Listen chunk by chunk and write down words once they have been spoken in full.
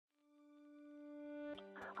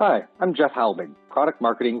Hi, I'm Jeff Halbig, Product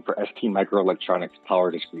Marketing for STMicroelectronics Power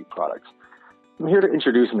Discrete Products. I'm here to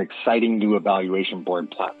introduce an exciting new evaluation board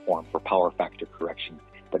platform for power factor correction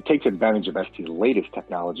that takes advantage of ST's latest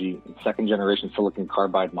technology in second-generation silicon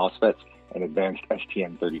carbide MOSFETs and advanced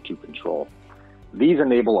STM32 control. These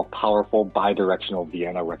enable a powerful bi-directional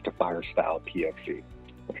Vienna rectifier-style PFC.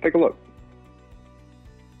 Let's take a look.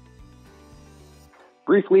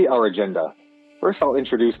 Briefly, our agenda. First, I'll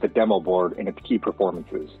introduce the demo board and its key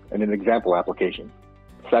performances and an example application.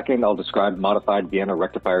 Second, I'll describe modified Vienna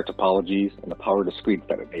rectifier topologies and the power discretes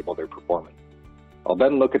that enable their performance. I'll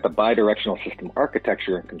then look at the bidirectional system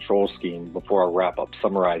architecture and control scheme before I wrap up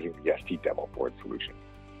summarizing the ST demo board solution.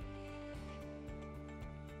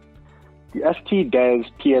 The ST DES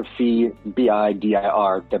PFC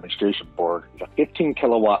BI-DIR demonstration board is a 15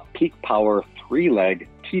 kilowatt peak power 3-leg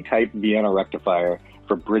T-type Vienna rectifier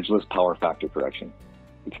for bridgeless power factor correction.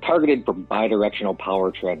 It's targeted for bidirectional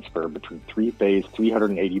power transfer between three-phase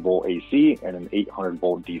 380 volt AC and an 800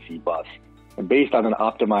 volt DC bus, and based on an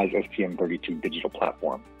optimized STM32 digital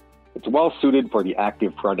platform. It's well suited for the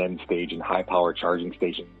active front-end stage and high-power charging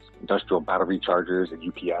stations, industrial battery chargers, and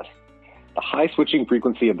UPS. The high switching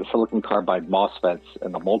frequency of the silicon carbide MOSFETs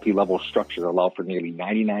and the multi-level structure allow for nearly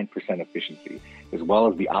 99% efficiency, as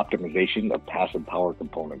well as the optimization of passive power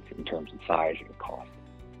components in terms of size and cost.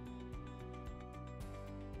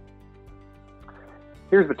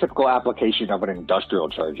 Here's the typical application of an industrial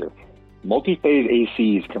charger. Multi-phase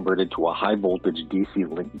AC is converted to a high-voltage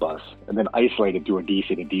DC link bus and then isolated to a DC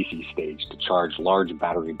to DC stage to charge large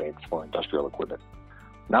battery banks for industrial equipment.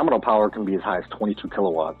 Nominal power can be as high as 22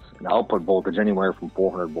 kilowatts and output voltage anywhere from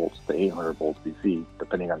 400 volts to 800 volts DC,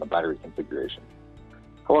 depending on the battery configuration.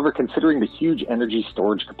 However, considering the huge energy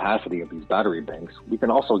storage capacity of these battery banks, we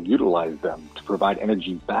can also utilize them to provide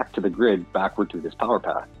energy back to the grid backward through this power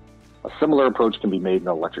path. A similar approach can be made in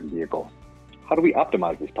an electric vehicle. How do we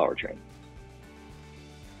optimize this powertrain?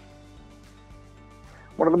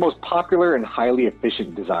 One of the most popular and highly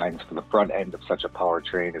efficient designs for the front end of such a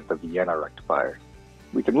powertrain is the Vienna rectifier.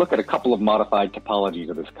 We can look at a couple of modified topologies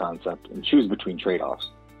of this concept and choose between trade-offs.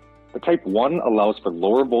 The Type 1 allows for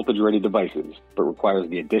lower voltage-rated devices, but requires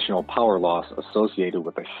the additional power loss associated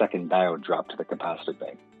with a second diode drop to the capacitor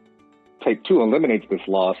bank. Type 2 eliminates this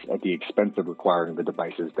loss at the expense of requiring the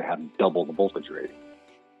devices to have double the voltage rating.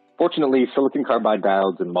 Fortunately, silicon carbide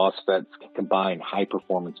diodes and MOSFETs can combine high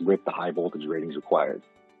performance with the high voltage ratings required.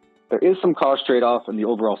 There is some cost trade-off, and the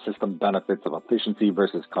overall system benefits of efficiency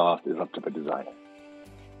versus cost is up to the designer.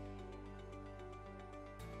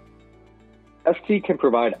 ST can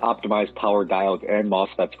provide optimized power diodes and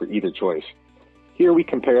MOSFETs for either choice. Here we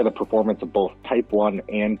compare the performance of both Type 1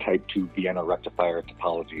 and Type 2 Vienna rectifier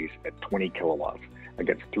topologies at 20 kilowatts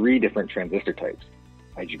against 3 different transistor types: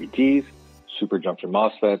 IGBTs, superjunction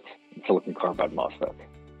MOSFETs, and silicon carbide MOSFETs.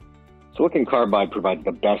 Silicon carbide provides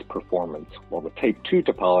the best performance, while the Type 2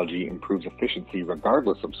 topology improves efficiency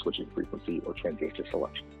regardless of switching frequency or transistor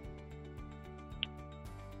selection.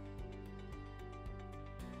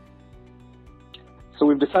 So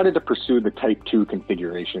we've decided to pursue the Type 2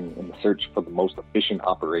 configuration in the search for the most efficient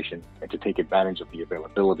operation and to take advantage of the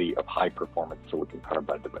availability of high-performance silicon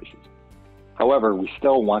carbide devices. However, we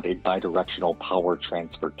still want a bidirectional power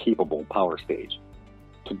transfer capable power stage.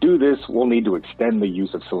 To do this, we'll need to extend the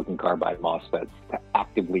use of silicon carbide MOSFETs to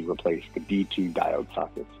actively replace the D2 diode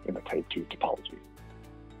sockets in the Type 2 topology.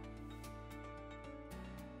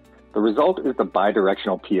 The result is the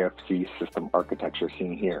bidirectional PFC system architecture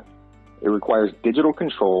seen here. It requires digital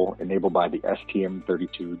control enabled by the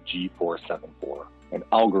STM32G474 and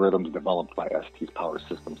algorithms developed by ST's Power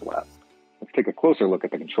Systems Lab. Let's take a closer look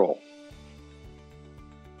at the control.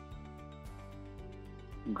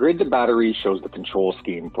 Grid to battery shows the control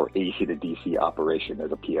scheme for AC to DC operation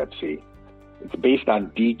as a PFC. It's based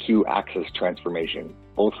on DQ axis transformation,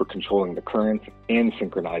 both for controlling the current and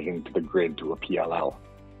synchronizing to the grid to a PLL.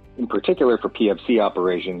 In particular, for PFC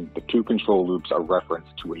operation, the 2 control loops are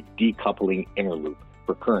referenced to a decoupling inner loop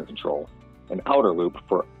for current control, and outer loop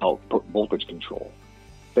for output voltage control.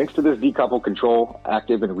 Thanks to this decoupled control,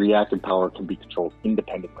 active and reactive power can be controlled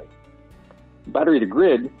independently. Battery to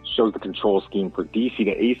grid shows the control scheme for DC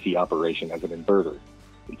to AC operation as an inverter.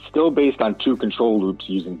 It's still based on 2 control loops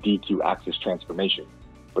using DQ axis transformation,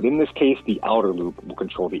 but in this case, the outer loop will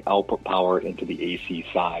control the output power into the AC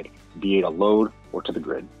side, be it a load or to the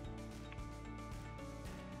grid.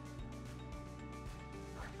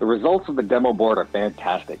 The results of the demo board are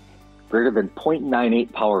fantastic. Greater than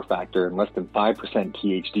 0.98 power factor and less than 5%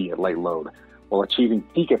 THD at light load, while achieving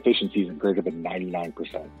peak efficiencies of greater than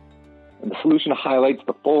 99%. And the solution highlights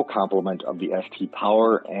the full complement of the ST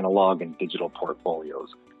power, analog, and digital portfolios,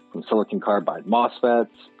 from silicon carbide MOSFETs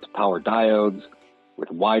to power diodes,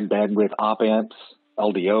 with wide bandwidth op-amps,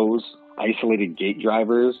 LDOs, isolated gate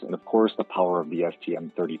drivers, and of course the power of the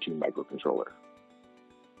STM32 microcontroller.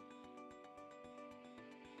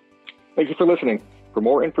 Thank you for listening. For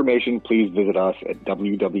more information, please visit us at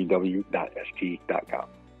www.st.com.